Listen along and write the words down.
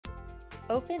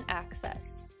Open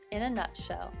Access, in a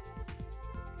nutshell.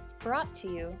 Brought to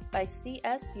you by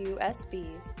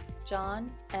CSUSB's John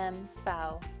M.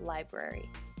 Pfau Library.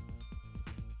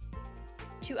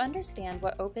 To understand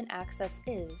what open access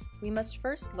is, we must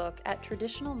first look at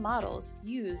traditional models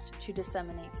used to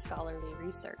disseminate scholarly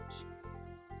research.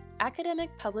 Academic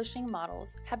publishing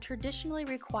models have traditionally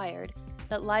required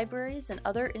that libraries and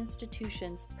other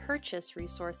institutions purchase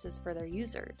resources for their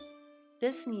users.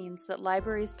 This means that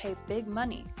libraries pay big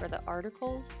money for the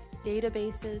articles,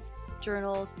 databases,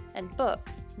 journals, and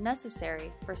books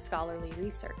necessary for scholarly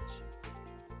research.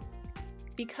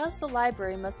 Because the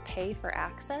library must pay for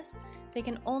access, they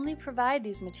can only provide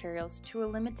these materials to a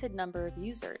limited number of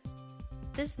users.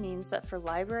 This means that for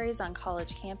libraries on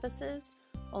college campuses,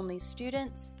 only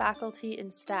students, faculty,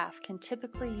 and staff can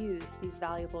typically use these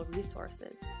valuable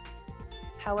resources.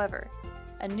 However,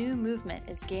 a new movement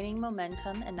is gaining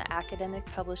momentum in the academic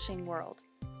publishing world.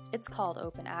 It's called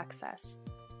open access.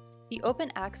 The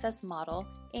open access model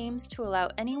aims to allow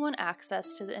anyone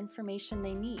access to the information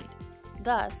they need.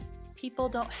 Thus, people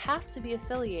don't have to be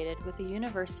affiliated with a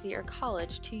university or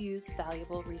college to use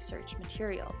valuable research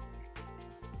materials.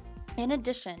 In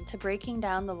addition to breaking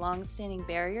down the long-standing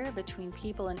barrier between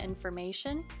people and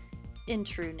information, in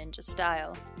true ninja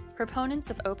style, proponents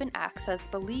of open access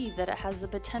believe that it has the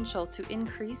potential to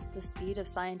increase the speed of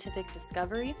scientific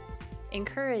discovery,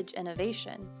 encourage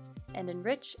innovation, and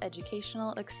enrich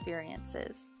educational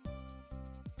experiences.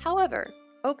 However,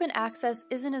 open access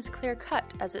isn't as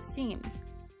clear-cut as it seems.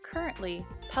 Currently,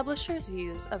 publishers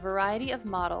use a variety of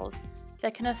models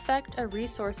that can affect a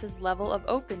resource's level of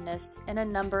openness in a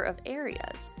number of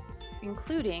areas,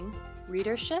 including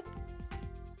readership,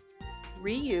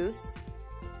 reuse,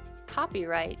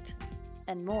 copyright,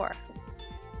 and more.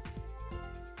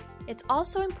 It's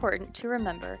also important to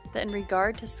remember that in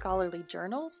regard to scholarly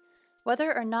journals,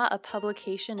 whether or not a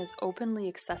publication is openly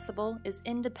accessible is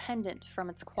independent from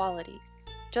its quality.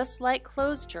 Just like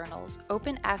closed journals,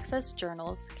 open access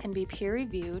journals can be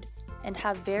peer-reviewed and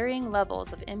have varying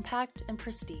levels of impact and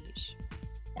prestige.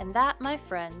 And that, my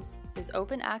friends, is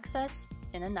open access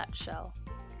in a nutshell.